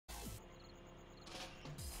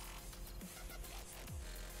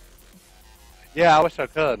Yeah, I wish I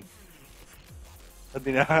could. That'd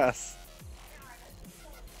be nice.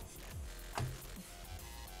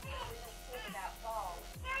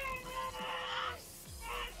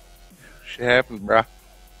 Shit happens, bruh.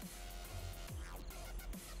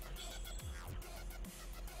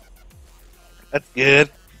 That's good.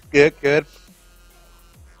 Good, good.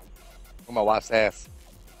 Oh, my wife's ass.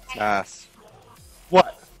 It's nice.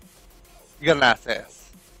 What? You got a nice ass.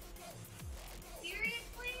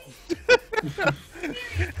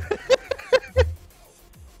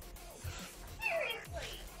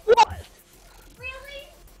 What?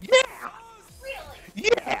 Yeah.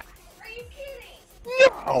 Yeah.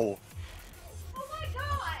 No.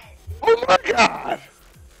 Oh my god.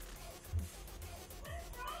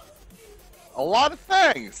 A lot of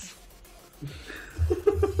things.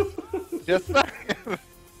 Just saying.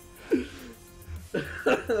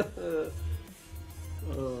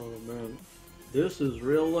 Oh man, this is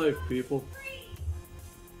real life, people.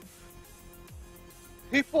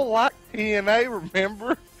 People like TNA,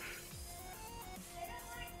 remember?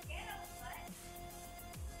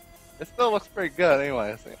 It still looks pretty good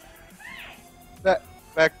anyway. That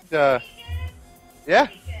fact, yeah, yeah,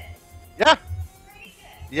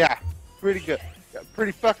 yeah, pretty good. Yeah,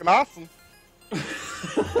 pretty fucking awesome.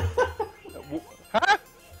 Huh?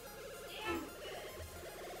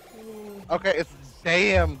 Okay, it's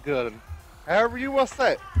damn good. However you want to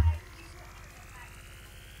say it.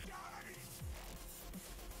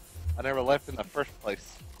 I never left in the first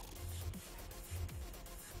place.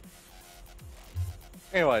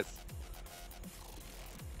 Anyways.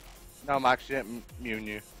 No, Mike, she didn't moon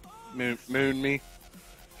you. Moon me.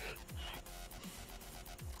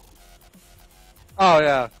 Oh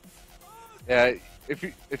yeah. Yeah, if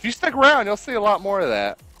you stick around, you'll see a lot more of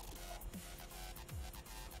that.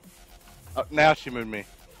 Oh, now she mooned me.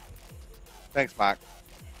 Thanks, Mike.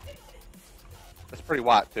 That's pretty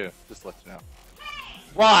white too. Just to let you know.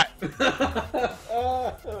 What?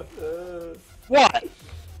 What?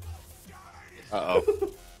 Uh oh.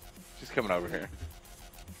 She's coming over here.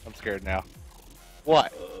 I'm scared now.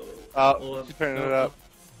 What? Oh, she's turning it up.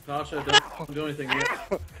 Tasha, don't do anything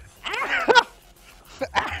yet.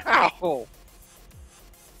 Ow!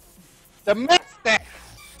 Domestic!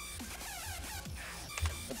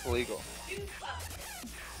 That's illegal.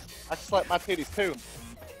 I slapped my titties too.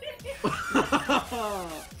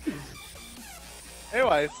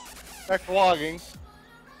 Anyways, back to logging.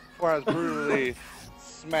 Before I was brutally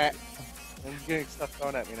smacked and getting stuff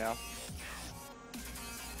thrown at me now.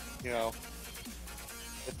 You know,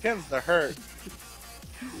 it tends to hurt.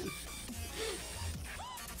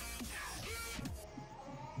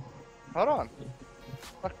 Hold on.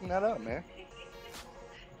 Fucking that up, man.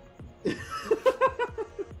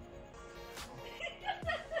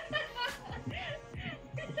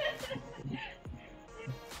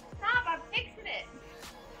 Stop, I'm fixing it.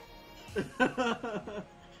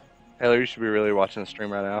 Taylor, you should be really watching the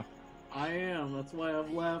stream right now. I am. That's why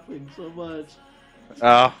I'm laughing so much.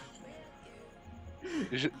 Oh.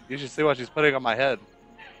 You should see what she's putting on my head.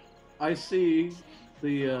 I see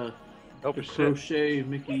the Dope as shit. crochet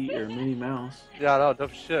Mickey or Minnie Mouse. Yeah, I know,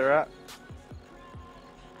 dope as shit, right?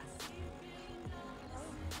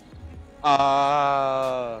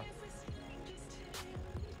 I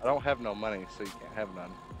don't have no money, so you can't have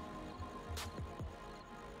none.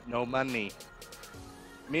 No money.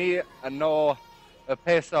 Me no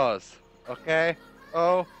pesos, okay?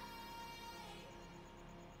 Oh,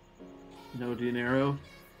 No dinero.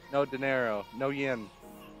 no dinero, no yen,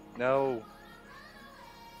 no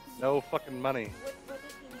fucking money.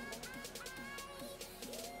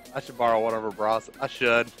 I should borrow one of her bras. I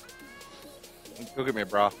should. Go get me a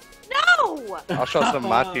bra. No! I'll show some of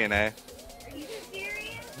my TNA. Are you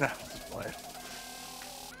serious? No, just play.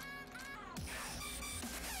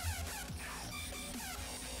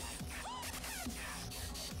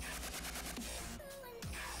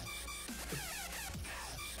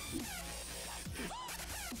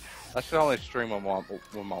 I should only stream when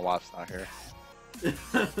my wife's not here.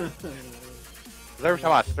 'Cause every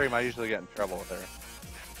time I stream, I usually get in trouble with her.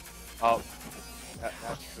 Oh, that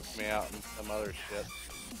took me out and some other shit.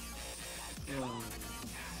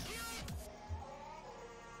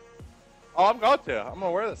 Oh, I'm going to. I'm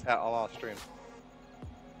gonna wear this hat all on stream.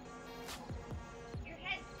 Your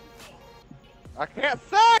head's too big. I can't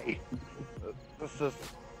say. This is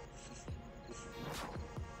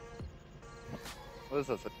what is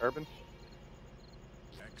this? A turban?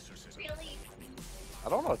 Really? I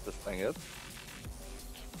don't know what this thing is.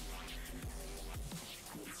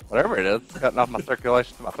 Whatever it is, it's cutting off my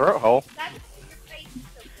circulation to my throat hole. That's your face is so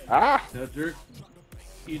big. Ah! Cedric,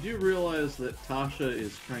 You do realize that Tasha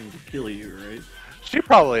is trying to kill you, right? She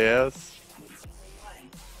probably is.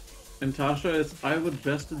 And Tasha, I would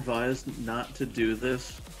best advise not to do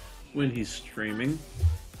this when he's streaming.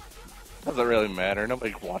 Doesn't really matter.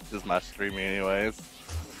 Nobody watches my streaming anyways.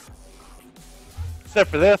 Except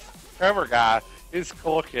for this Trevor guy. He's a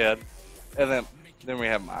cool kid. And then we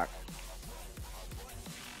have Mike.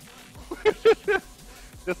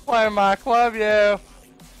 Just playing Mike. Love you.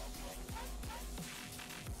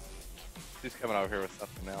 She's coming over here with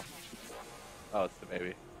something now. Oh, it's the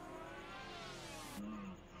baby.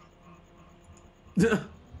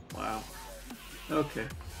 Wow. Okay.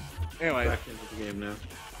 Anyway, Back into the game now.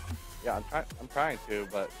 yeah, I'm trying to,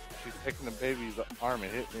 but she's taking the baby's arm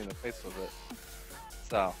and hit me in the face with it.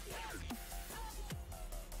 So,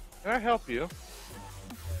 can I help you?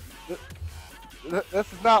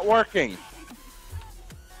 This is not working.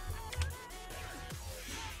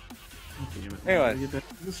 Damn it. Anyways. Get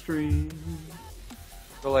back to the stream.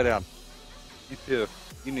 Go lay down. You too.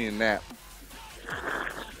 You need a nap.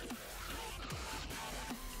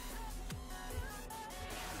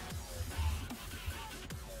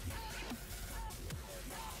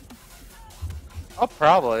 Oh,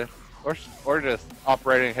 probably. Or just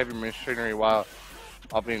operating heavy machinery while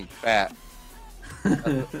being fat.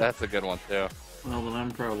 That's a good one too. Well, then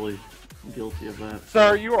I'm probably guilty of that.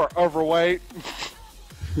 Sir, you are overweight.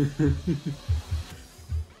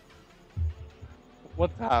 One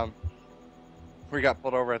time, we got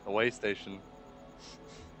pulled over at the weigh station,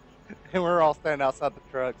 and we were all standing outside the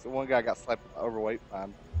trucks, and one guy got slapped with the overweight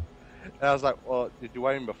fine. And I was like, well, did you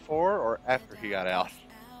weigh him before or after he got out?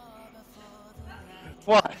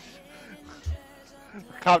 What? The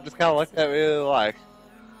cop just kind of looked at me like,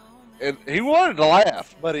 and he wanted to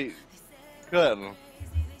laugh, but he couldn't.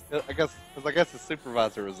 I guess the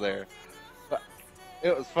supervisor was there. But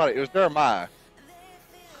it was funny. It was Jeremiah.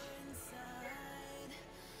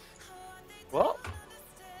 Well,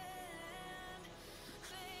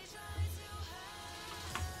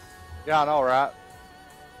 yeah, I know, right?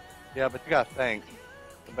 Yeah, but you gotta think,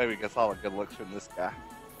 the baby gets all the good looks from this guy.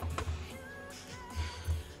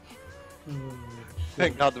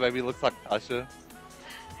 Thank God the baby looks like Tasha.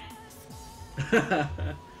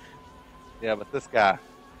 Yeah, but this guy,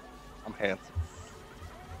 I'm handsome.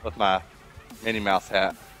 With my Minnie Mouse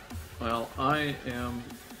hat. Well, I am.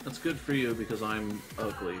 That's good for you because I'm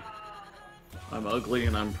ugly. I'm ugly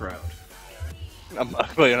and I'm proud. I'm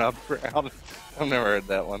ugly and I'm proud. I've never heard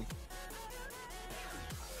that one.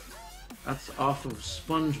 That's off of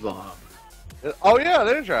SpongeBob. Oh yeah,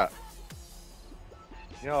 there's right.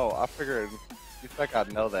 Yo, I figured you think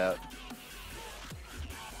I'd know that.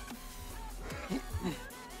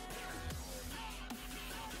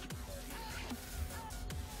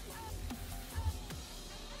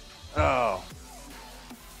 Oh.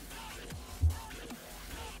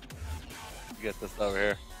 Get this over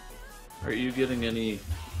here. Are you getting any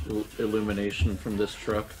illumination from this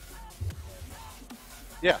truck?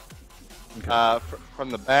 Yeah. Okay.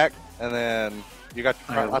 From the back, and then you got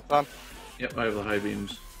your front lights on? Yep, I have the high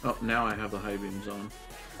beams. Oh, now I have the high beams on.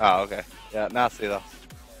 Oh, okay. Yeah, now I see those.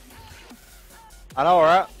 I know,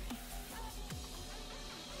 right?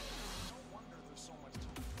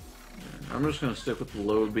 I'm just gonna stick with the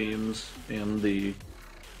low beams and the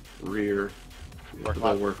rear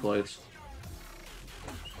work lights.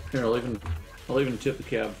 Here, I'll even tip the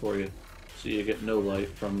cab for you, so you get no light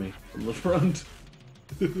from me from the front.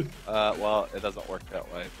 Well, it doesn't work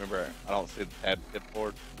that way. Remember, I don't see the pad tip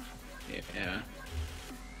forward. Yeah.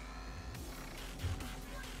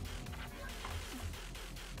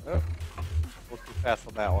 Oh, we'll too fast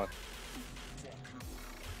on that one.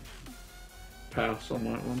 Pass on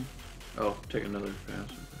that one. Oh, take another pass.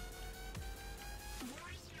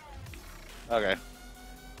 Okay.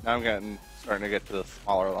 Now I'm starting to get to the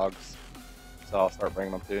smaller logs, so I'll start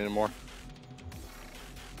bringing them through anymore.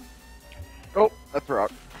 Oh, that's a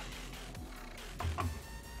rock.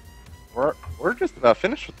 We're just about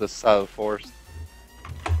finished with this side of the forest.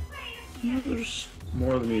 Yeah, there's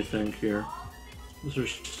more than you think here.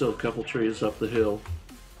 There's still a couple trees up the hill.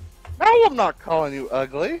 No, I'm not calling you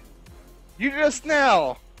ugly. You just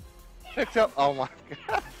now picked up. Oh my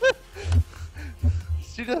god.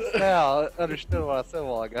 She just now understood what I said a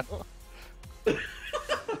while ago.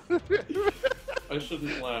 I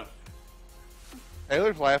shouldn't laugh.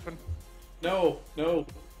 Taylor's laughing. No.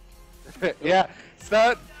 Yeah,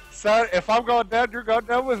 son, if I'm going down, you're going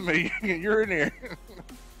down with me. You're in here.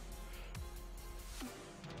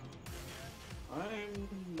 I'm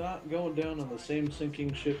not going down on the same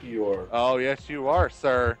sinking ship you are. Oh, yes, you are,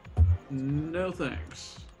 sir. No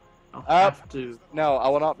thanks. I'll Up. have to. No, I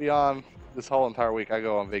will not be on this whole entire week I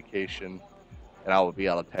go on vacation, and I will be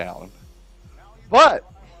out of town. But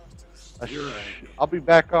You're right. I'll be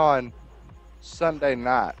back on Sunday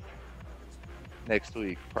night next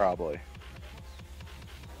week, probably.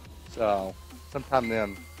 So sometime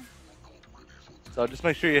then. So just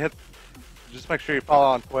make sure you follow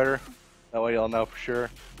on Twitter. That way you'll know for sure.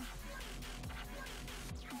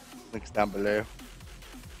 Links down below.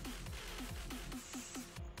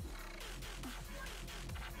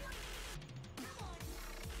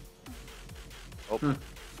 Oh.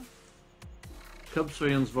 Cubs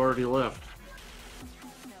fans have already left.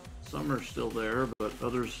 Some are still there, but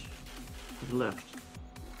others have left.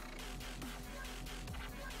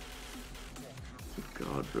 Good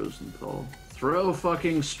God, Rosenthal. Throw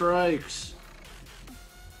fucking strikes!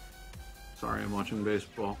 Sorry, I'm watching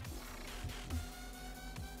baseball.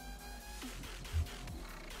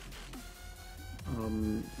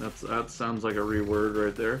 That sounds like a reword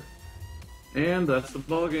right there. And that's the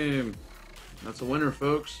ball game. That's a winner,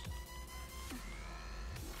 folks.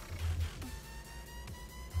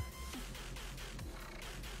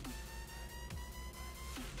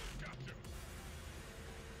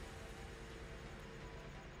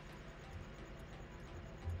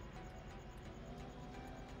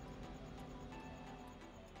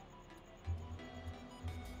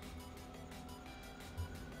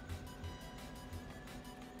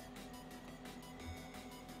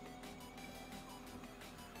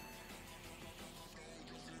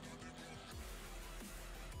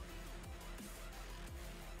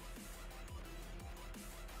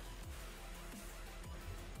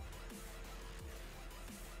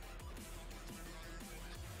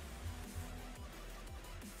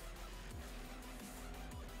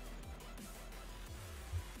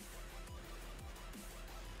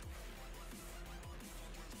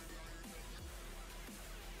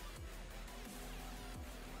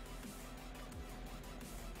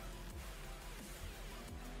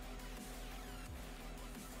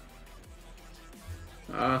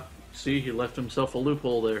 See, he left himself a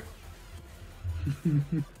loophole there.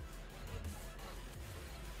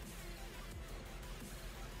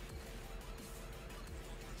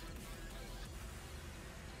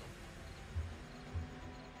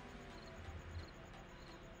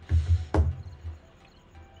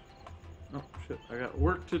 Oh, shit, I got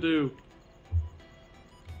work to do.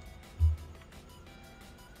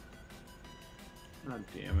 God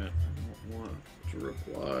damn it, I don't want to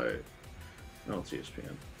reply. Oh, it's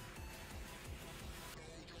ESPN.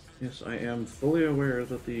 Yes, I am fully aware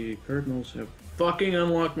that the Cardinals have fucking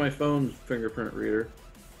unlocked my phone's fingerprint reader.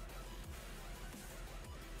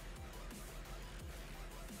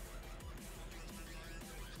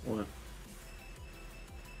 What?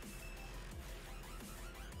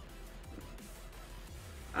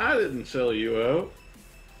 I didn't sell you out.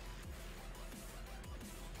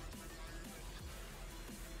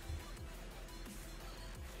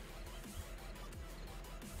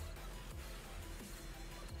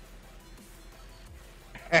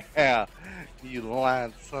 Yeah, you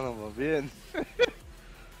lying son of a bitch.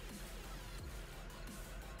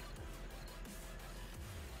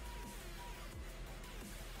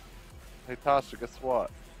 Hey Tasha, guess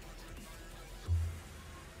what?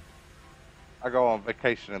 I go on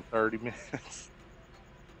vacation in 30 minutes.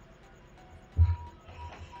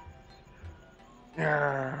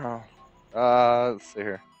 Yeah. Let's see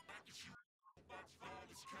here.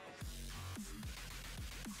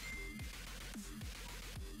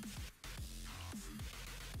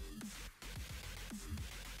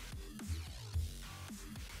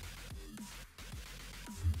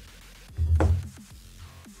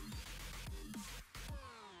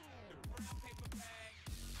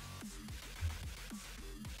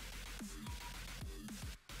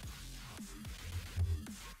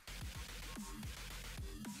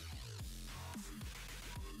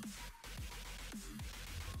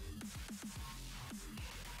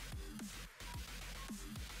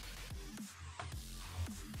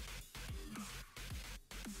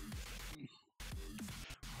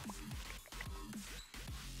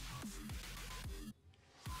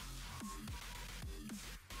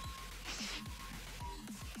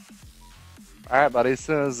 All right, buddy. As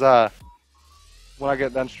soon as when I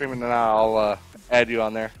get done streaming tonight, I'll add you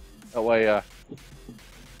on there. That way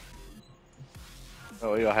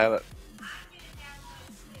you'll have it.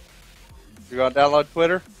 You're gonna download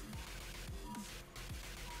Twitter?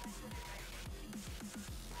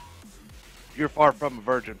 You're far from a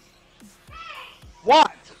virgin.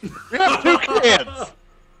 What? You have 2 kids.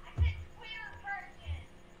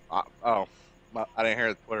 Oh, I didn't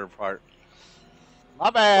hear the Twitter part. My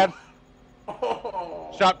bad.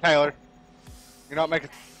 Shut up, Taylor. You're not making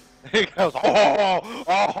He goes,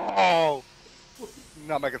 oh.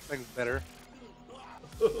 Not making things better.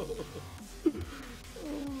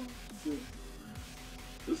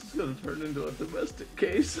 This is gonna turn into a domestic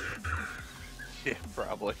case. Yeah,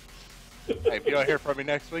 probably. Hey, if you don't hear from me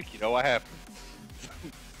next week, you know what happened.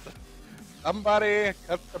 Somebody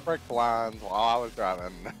cut the brake lines while I was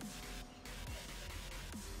driving.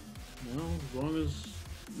 Well, as long as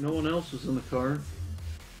no one else is in the car.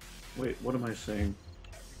 Wait, what am I saying?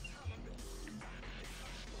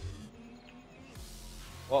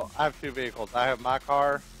 Well, I have two vehicles. I have my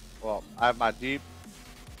car. Well, I have my Jeep,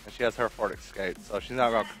 and she has her Ford Escape. So she's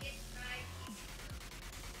not gonna.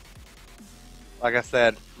 Like I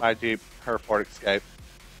said, my Jeep, her Ford Escape.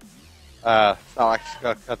 It's not like she's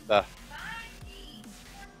gonna cut the.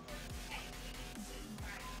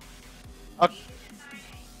 Okay,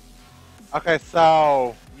 okay,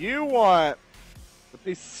 so you want the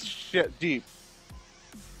piece of shit Jeep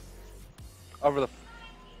over the.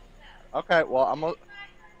 Okay, well I'm gonna.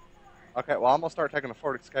 Okay, well I'm gonna start taking the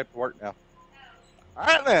Ford Escape to work now. All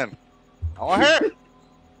right then. I want to hear it.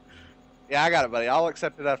 Yeah, I got it, buddy. I'll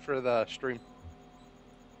accept it after the stream.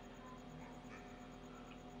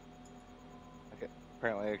 Okay,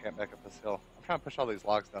 apparently I can't back up this hill. I'm trying to push all these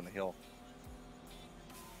logs down the hill.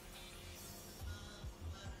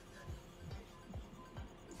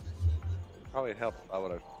 Probably help if I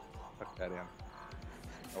would have hooked that in.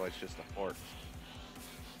 Oh, it's just a fort.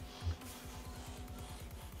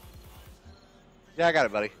 Yeah, I got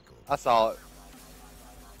it, buddy. I saw it.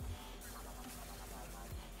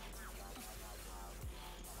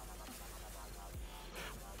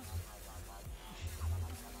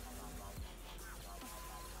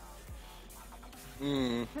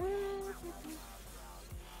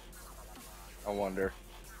 I wonder.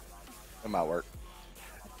 It might work.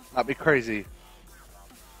 Might be crazy,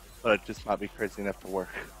 but it just might be crazy enough to work.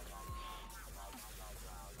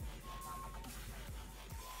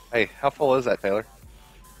 Hey, how full is that, Taylor?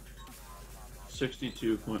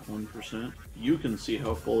 62.1%. You can see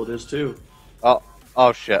how full it is too.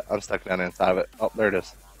 Oh shit! I'm stuck down inside of it. Oh, there it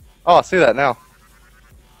is. Oh, I see that now.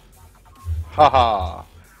 Haha.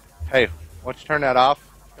 Hey, once you turn that off,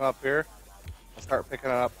 come up here and start picking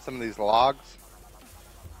up some of these logs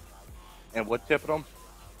and wood tipping them.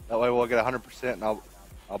 That way we'll get 100%, and I'll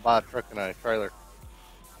buy a truck and a trailer.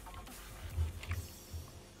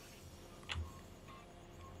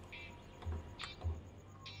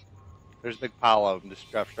 There's a big pile of them.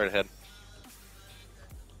 Just drive straight ahead.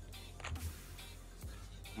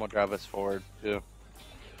 I'm gonna drive us forward too.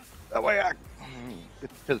 That way I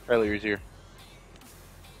get to the trailer easier.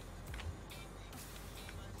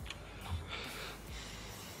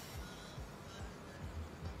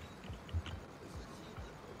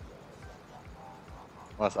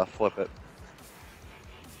 Unless I flip it.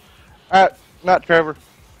 Alright, night Trevor.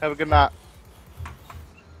 Have a good night.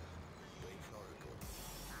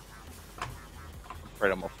 I'm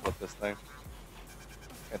afraid I'm gonna flip this thing.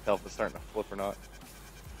 Can't tell if it's starting to flip or not.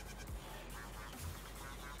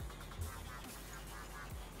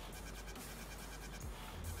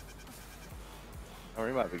 Oh,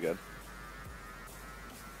 he might be good.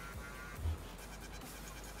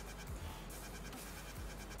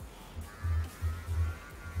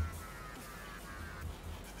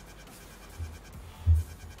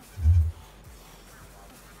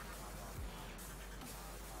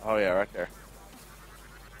 Oh yeah, right there.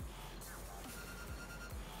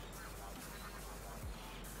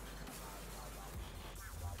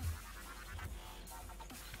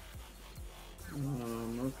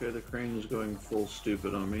 Okay, the crane is going full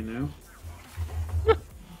stupid on me now.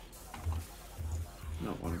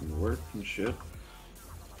 Not wanting to work and shit.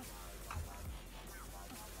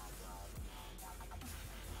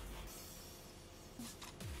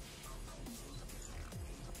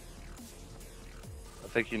 I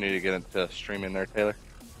think you need to get into streaming there, Taylor.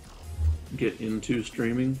 Get into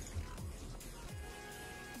streaming?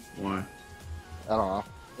 Why? I don't know.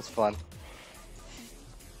 It's fun.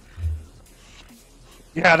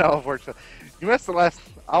 Yeah, I know it works. You missed the last.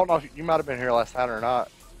 I don't know if you might have been here last night or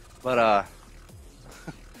not, but I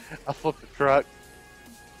flipped the truck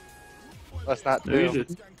last night too. No, you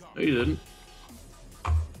didn't. No, you didn't.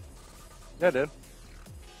 Yeah, I did.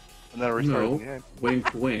 And then I restarted No. the game.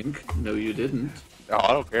 Wink, wink. No, you didn't. Oh,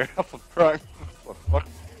 I don't care. I flipped the truck. I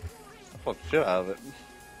flipped the shit out of it.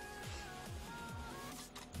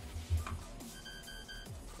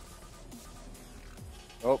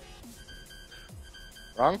 Oh.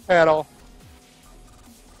 Wrong pedal.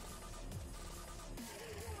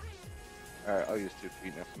 Alright, I'll use 2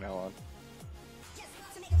 feet now from now on.